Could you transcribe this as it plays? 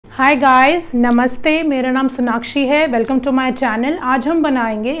Hi guys, नमस्ते। मेरा नाम सोनाक्षी है। Welcome to my channel. आज हम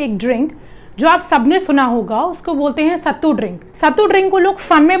बनाएंगे एक ड्रिंक जो आप सबने सुना होगा, उसको बोलते हैं सत्तू ड्रिंक। सत्तू ड्रिंक को लोग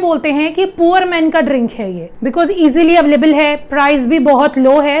फन में बोलते हैं कि पुअर मैन का ड्रिंक है ये, बिकॉज इजीली अवेलेबल है, प्राइस भी बहुत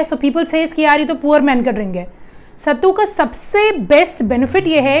लो है। सो पीपल सेज कि यार ये तो पुअर मैन का ड्रिंक है। सत्तू का सबसे बेस्ट बेनिफिट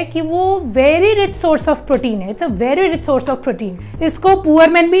ये है कि वो very rich source of protein है। It's a very rich source of protein. इसको पुअर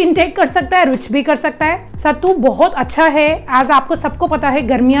मैन भी इंटेक कर सकता है, रिच भी कर सकता है। सत्तू बहुत अच्छा है। एज आपको सबको पता है,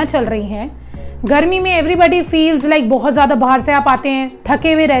 गर्मियाँ चल रही हैं। गर्मी में एवरीबडी फील्स लाइक बहुत ज़्यादा बाहर से आप आते हैं,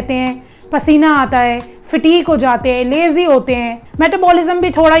 थके हुए रहते हैं, पसीना आता है, फिटीक हो जाते हैं, लेजी होते हैं, मेटाबॉलिज्म भी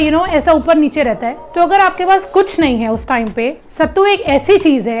थोड़ा ऐसा ऊपर नीचे रहता है। तो अगर आपके पास कुछ नहीं है उस टाइम पे, सत्तू एक ऐसी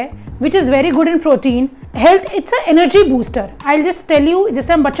चीज़ है which is very good in protein health. It's a energy booster. I will just tell you,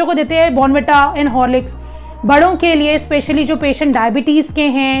 जैसे हम बच्चों को देते हैं बॉर्नविटा एंड हॉर्लिक्स, बड़ों के लिए स्पेशली जो पेशेंट डायबिटीज़ के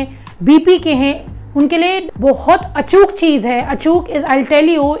हैं, बीपी के हैं, उनके लिए बहुत अचूक चीज़ है। अचूक is, I will tell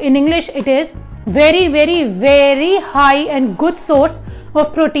you in English, it is very very high and good source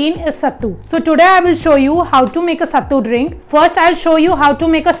of protein is sattu. So today I will show you how to make a sattu drink. First I'll show you how to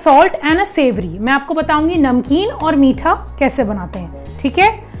make a salt and a savory. मैं आपको बताऊंगी नमकीन और मीठा कैसे बनाते हैं, ठीक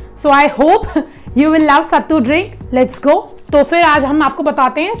है? So I hope you will love sattu drink. Let's go. तो फिर आज हम आपको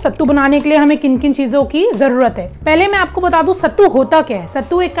बताते हैं सत्तू बनाने के लिए हमें किन किन चीजों की जरूरत है। पहले मैं आपको बता दूं सत्तू होता क्या है।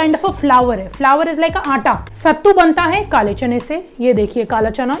 सत्तू एक काइंड ऑफ अ फ्लावर है। फ्लावर इज लाइक आटा। सत्तू बनता है काले चने से। ये देखिए काला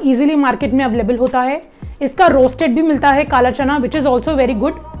चना इजीली मार्केट में अवेलेबल होता है। इसका रोस्टेड भी मिलता है काला चना, which is also very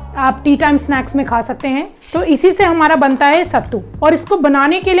good. आप टी टाइम स्नैक्स में खा सकते हैं। तो इसी से हमारा बनता है सत्तू। और इसको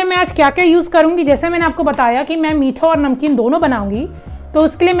बनाने के लिए मैं आज क्या क्या यूज करूंगी, जैसे मैंने आपको बताया कि मैं मीठा और नमकीन दोनों बनाऊंगी। तो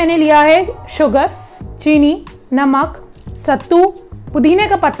उसके लिए मैंने लिया है शुगर, चीनी, नमक, सत्तू, पुदीने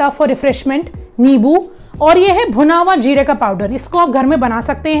का पत्ता फॉर रिफ्रेशमेंट, नींबू, और ये है भुना हुआ जीरे का पाउडर। इसको आप घर में बना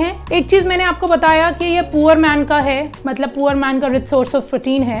सकते हैं। एक चीज मैंने आपको बताया कि ये पुअर मैन का है, मतलब पुअर मैन का रिच सोर्स ऑफ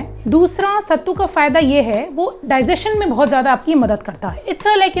प्रोटीन है। दूसरा, सत्तू का फायदा ये है वो डाइजेशन में बहुत ज्यादा आपकी मदद करता है। इट्स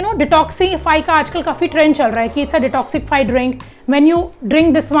लाइक डिटॉक्सिफाई का आजकल काफी ट्रेंड चल रहा है कि it's a detoxify drink. When you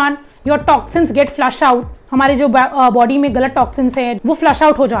drink this one, your toxins gate flush out. हमारे जो बॉडी में गलत टॉक्सिन्स हैं वो फ्लश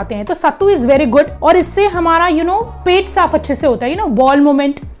आउट हो जाते हैं। तो सत्तू इज वेरी गुड। और इससे हमारा पेट साफ अच्छे से होता है। बॉल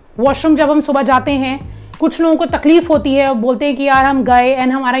मूवमेंट, वॉशरूम जब हम सुबह जाते हैं, कुछ लोगों को तकलीफ होती है, बोलते हैं कि यार हम गए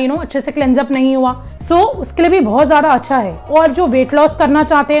एंड हमारा अच्छे से क्लेंजअप नहीं हुआ। सो उसके लिए भी बहुत ज़्यादा अच्छा है। और जो वेट लॉस करना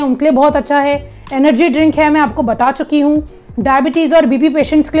चाहते हैं उनके लिए बहुत अच्छा है। एनर्जी ड्रिंक है, मैं आपको बता चुकी हूँ। डायबिटीज और बीपी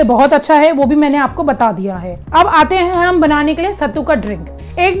पेशेंट्स के लिए बहुत अच्छा है, वो भी मैंने आपको बता दिया है। अब आते हैं हम बनाने के लिए सत्तू का ड्रिंक।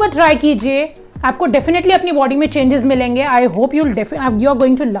 एक बार ट्राई कीजिए, आपको डेफिनेटली अपनी बॉडी में चेंजेस मिलेंगे। I hope you are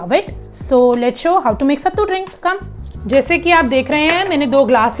going to love it. So let's show how to make sattu drink. कम। जैसे कि आप देख रहे हैं, मैंने 2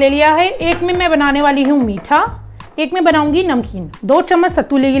 ग्लास ले लिया है। एक में मैं बनाने वाली हूँ मीठा, एक में बनाऊंगी नमकीन। 2 चम्मच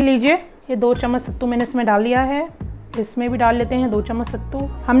सत्तू ले लीजिए। ये 2 चम्मच सत्तू मैंने इसमें डाल लिया है। इसमें भी डाल लेते हैं 2 चम्मच सत्तू।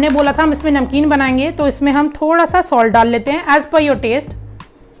 हमने बोला था हम इसमें नमकीन बनाएंगे, तो इसमें हम थोड़ा सा सॉल्ट डाल लेते हैं एज पर योर टेस्ट।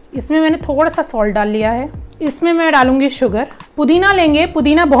 इसमें मैंने थोड़ा सा सॉल्ट डाल लिया है। इसमें मैं डालूंगी शुगर। पुदीना लेंगे।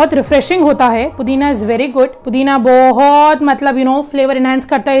 पुदीना बहुत रिफ्रेशिंग होता है। पुदीना इज वेरी गुड। पुदीना बहुत फ्लेवर इनहेंस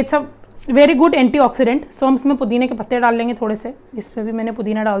करता है। It's a very good antioxidant. सो हम इसमें पुदीने के पत्ते डाल लेंगे थोड़े से। इसमें भी मैंने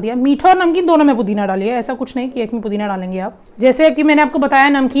पुदीना डाल दिया। मीठा और नमकीन दोनों में पुदीना डालिए, ऐसा कुछ नहीं कि एक में पुदीना डालेंगे आप। जैसे कि मैंने आपको बताया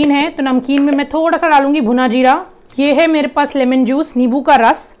नमकीन है, तो नमकीन में मैं थोड़ा सा डालूंगी भुना जीरा। ये है मेरे पास लेमन जूस, नींबू का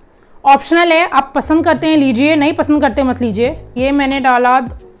रस। ऑप्शनल है, आप पसंद करते हैं लीजिए, नहीं पसंद करते मत लीजिए। ये मैंने डाला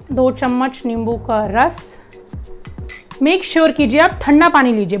 2 चम्मच नींबू का रस। मेक श्योर कीजिए आप ठंडा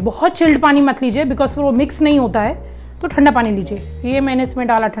पानी लीजिए, बहुत चिल्ड पानी मत लीजिए, बिकॉज वो मिक्स नहीं होता है। तो ठंडा पानी लीजिए। ये मैंने इसमें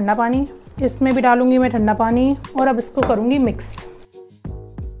डाला ठंडा पानी। इसमें भी डालूंगी मैं ठंडा पानी। और अब इसको करूंगी मिक्स।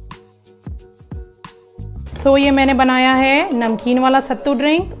 सो ये मैंने बनाया है नमकीन वाला सत्तू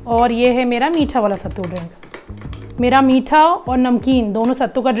ड्रिंक, और ये है मेरा मीठा वाला सत्तू ड्रिंक। मेरा मीठा और नमकीन दोनों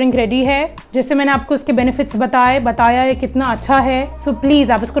सत्तू का ड्रिंक रेडी है। जैसे मैंने आपको इसके बेनिफिट्स बताया ये कितना अच्छा है। सो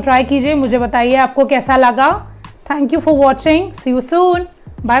प्लीज़ आप इसको ट्राई कीजिए, मुझे बताइए आपको कैसा लगा। Thank you for watching. C you soon.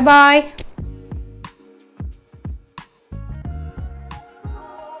 Bye bye.